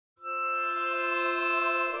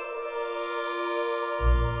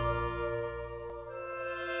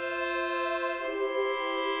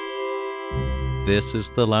This is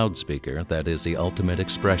the loudspeaker that is the ultimate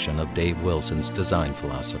expression of Dave Wilson's design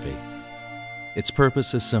philosophy. Its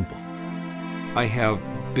purpose is simple. I have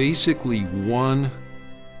basically one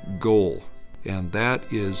goal, and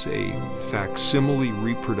that is a facsimile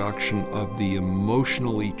reproduction of the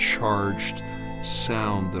emotionally charged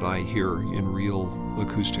sound that I hear in real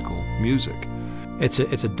acoustical music. It's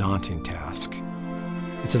a daunting task.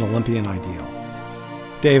 It's an Olympian ideal.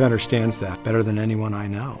 Dave understands that better than anyone I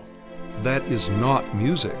know. That is not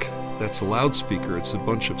music. That's a loudspeaker. It's a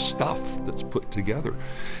bunch of stuff that's put together.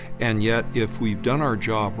 And yet, if we've done our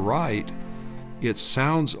job right, it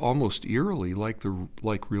sounds almost eerily like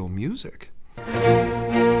real music.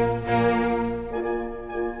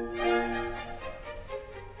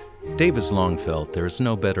 Dave has long felt there is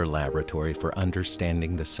no better laboratory for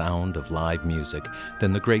understanding the sound of live music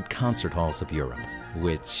than the great concert halls of Europe,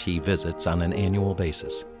 which he visits on an annual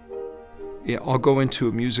basis. Yeah, I'll go into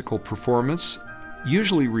a musical performance,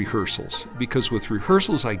 usually rehearsals, because with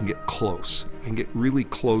rehearsals I can get close. I can get really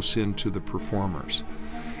close into the performers.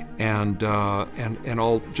 And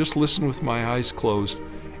I'll just listen with my eyes closed,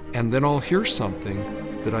 and then I'll hear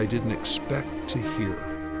something that I didn't expect to hear.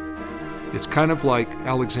 It's kind of like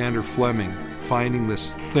Alexander Fleming finding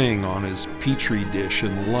this thing on his petri dish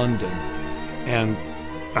in London, and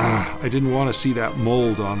I didn't want to see that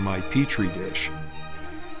mold on my petri dish.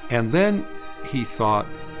 And then he thought,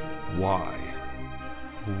 why?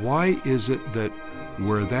 Why is it that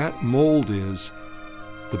where that mold is,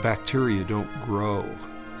 the bacteria don't grow?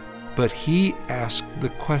 But he asked the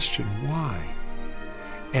question, why?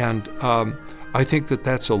 And I think that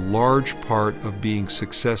that's a large part of being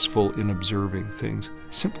successful in observing things.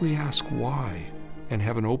 Simply ask why and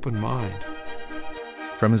have an open mind.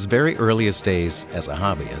 From his very earliest days as a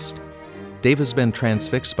hobbyist, Dave has been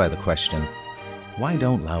transfixed by the question, why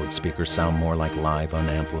don't loudspeakers sound more like live,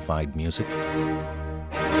 unamplified music?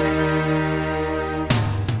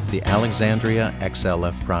 The Alexandria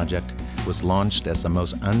XLF project was launched as the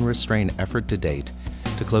most unrestrained effort to date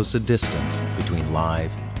to close the distance between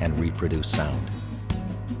live and reproduced sound.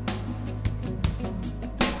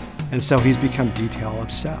 And so he's become detail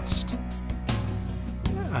obsessed,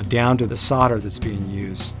 down to the solder that's being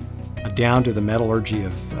used, down to the metallurgy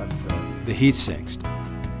of the heat sinks.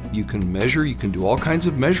 You can measure, you can do all kinds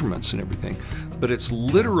of measurements and everything, but it's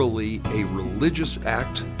literally a religious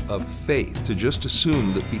act of faith to just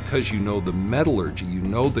assume that because you know the metallurgy, you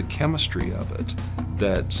know the chemistry of it,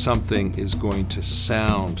 that something is going to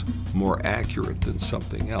sound more accurate than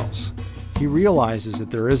something else. He realizes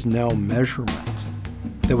that there is no measurement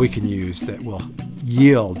that we can use that will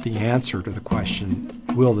yield the answer to the question,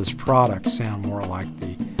 will this product sound more like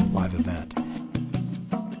the live event?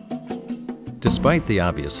 Despite the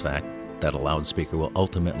obvious fact that a loudspeaker will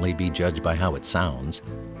ultimately be judged by how it sounds,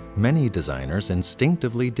 many designers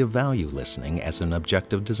instinctively devalue listening as an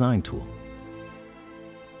objective design tool.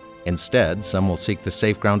 Instead, some will seek the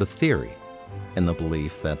safe ground of theory, in the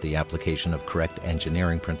belief that the application of correct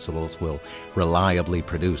engineering principles will reliably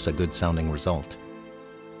produce a good-sounding result.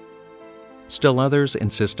 Still others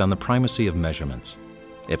insist on the primacy of measurements.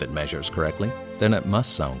 If it measures correctly, then it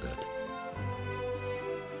must sound good.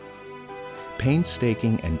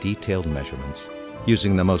 Painstaking and detailed measurements,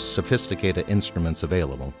 using the most sophisticated instruments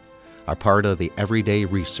available, are part of the everyday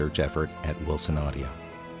research effort at Wilson Audio.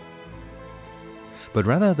 But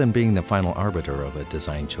rather than being the final arbiter of a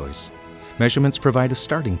design choice, measurements provide a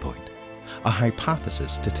starting point, a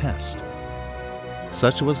hypothesis to test.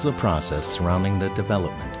 Such was the process surrounding the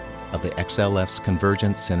development of the XLF's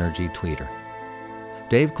convergent synergy tweeter.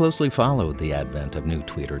 Dave closely followed the advent of new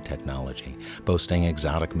tweeter technology, boasting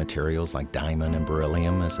exotic materials like diamond and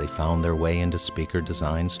beryllium as they found their way into speaker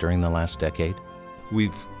designs during the last decade.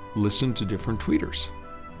 We've listened to different tweeters.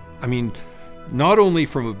 I mean, not only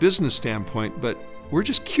from a business standpoint, but we're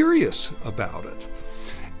just curious about it.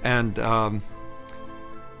 And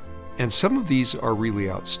some of these are really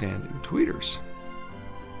outstanding tweeters.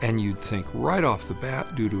 And you'd think right off the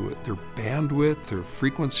bat, due to their bandwidth, their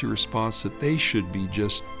frequency response, that they should be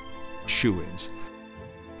just shoo-ins.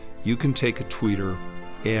 You can take a tweeter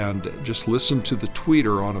and just listen to the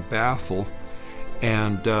tweeter on a baffle,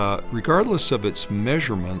 and regardless of its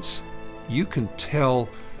measurements, you can tell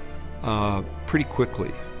pretty quickly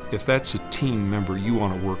if that's a team member you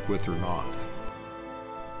want to work with or not.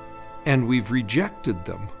 And we've rejected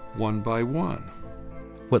them one by one.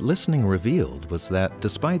 What listening revealed was that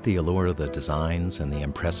despite the allure of the designs and the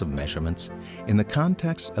impressive measurements, in the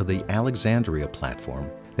context of the Alexandria platform,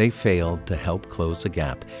 they failed to help close the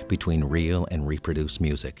gap between real and reproduced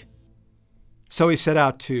music. So he set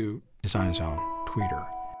out to design his own tweeter.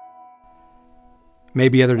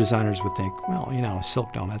 Maybe other designers would think, well, you know,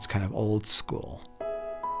 Silk Dome, that's kind of old school.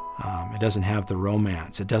 It doesn't have the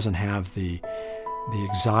romance. It doesn't have the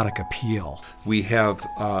exotic appeal. We have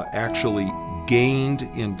actually gained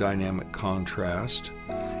in dynamic contrast,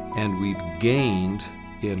 and we've gained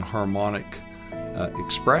in harmonic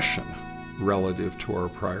expression relative to our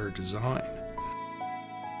prior design.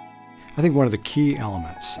 I think one of the key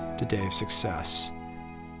elements to Dave's success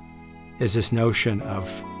is this notion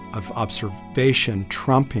of observation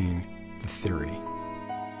trumping the theory.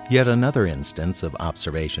 Yet another instance of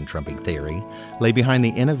observation trumping theory lay behind the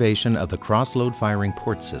innovation of the cross-load firing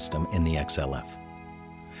port system in the XLF.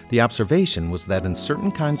 The observation was that in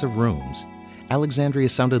certain kinds of rooms, Alexandria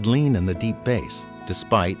sounded lean in the deep bass,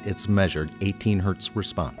 despite its measured 18 Hz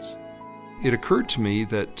response. It occurred to me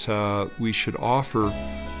that we should offer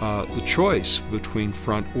the choice between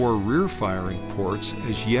front or rear firing ports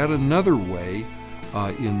as yet another way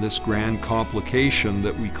in this grand complication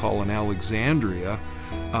that we call an Alexandria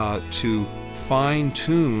to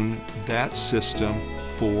fine-tune that system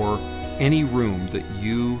for any room that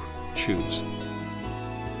you choose.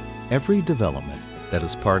 Every development that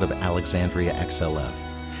is part of Alexandria XLF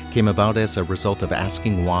came about as a result of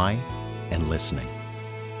asking why and listening.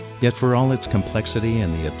 Yet for all its complexity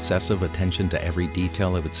and the obsessive attention to every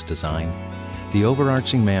detail of its design, the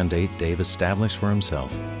overarching mandate Dave established for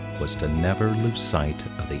himself was to never lose sight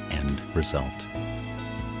of the end result.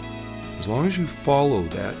 As long as you follow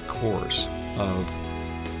that course of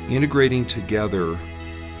integrating together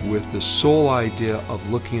with the sole idea of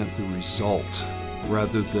looking at the result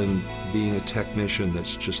rather than being a technician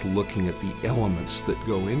that's just looking at the elements that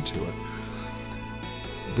go into it,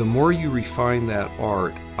 the more you refine that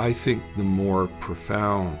art, I think the more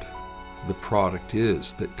profound the product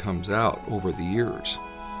is that comes out over the years.